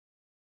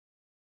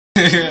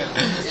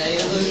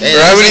Hey,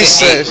 Gravity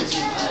said.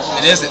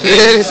 It is.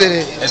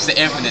 It's the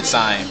infinite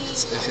sign.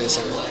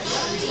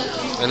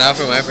 And now,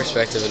 from my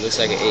perspective, it looks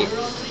like an 8.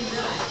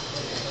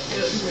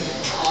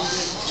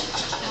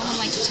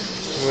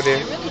 What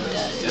is?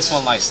 This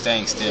one likes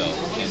staying still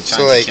and So,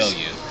 trying like, to kill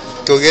you.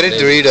 Go get a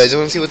Dorito. I just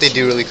want to see what they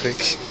do really quick.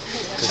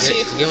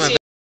 Get my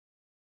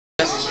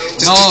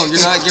No, you're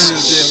not giving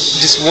it to him.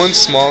 Just one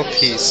small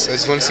piece. I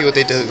just want to see what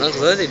they do. What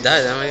if they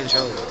die? That might get in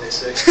trouble.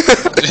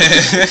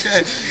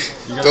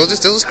 they'll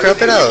just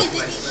crap it out.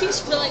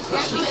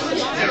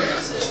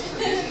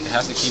 It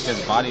has to keep his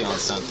body on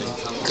something.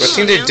 I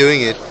think they're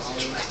doing it.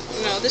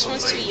 No, this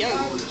one's too young.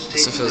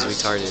 This one feels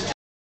retarded.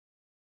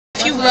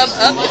 If you rub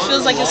up, it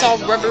feels like it's all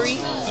rubbery.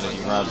 But if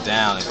you rub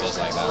down, it feels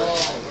like that.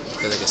 It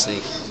feels like a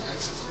snake.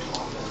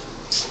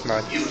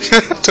 Not.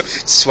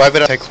 Swipe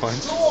it out like one.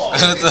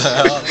 What the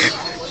hell?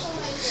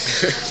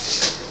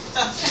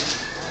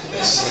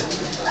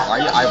 Why are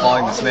you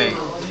eyeballing the snake?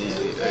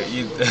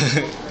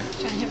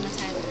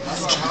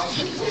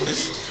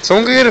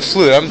 Someone go get a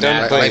flute. I'm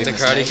done Nah, playing. Like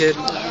the Karate Kid?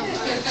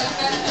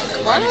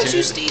 Why don't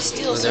you stay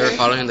still, Was they ever sir?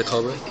 following the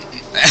Cobra?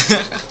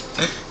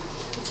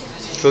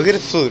 Go get a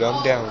flute.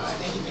 I'm down.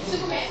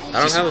 I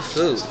don't have a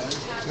flute.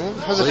 No,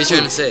 how's What a are you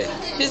trying to flute?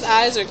 say? His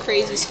eyes are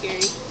crazy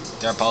scary.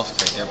 They're both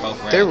red. They're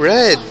both red. They're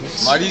red.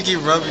 Why do you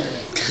keep rubbing?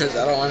 Because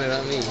I don't want it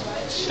on me.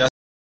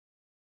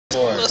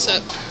 Close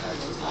up.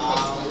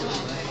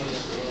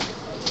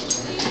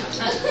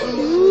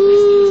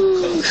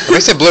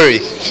 Makes it blurry.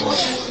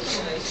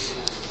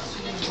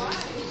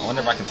 I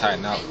wonder if I can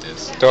tighten out with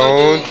this.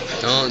 Don't.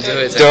 Don't do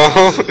it.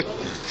 Don't.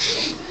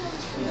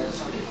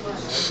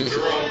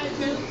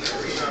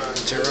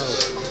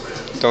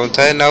 Jerome. Don't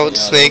tighten out with the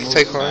snake, Move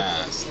Taekwondo.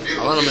 fast.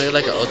 I want to make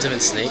like an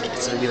ultimate snake.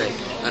 It's going to be like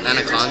an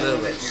anaconda,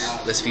 but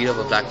the speed of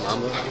a black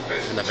mamba,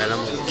 and the venom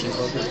of a king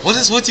cobra. What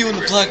is with you and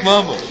the black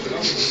mamba?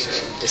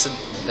 It's the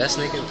best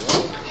snake in the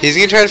world. He's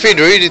gonna try to feed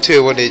Dorito to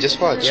it one day. Just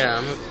watch.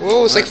 Yeah,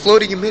 Whoa, it's like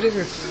floating in midair.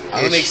 I'm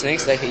going to make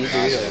snakes that can eat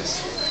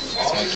Doritos.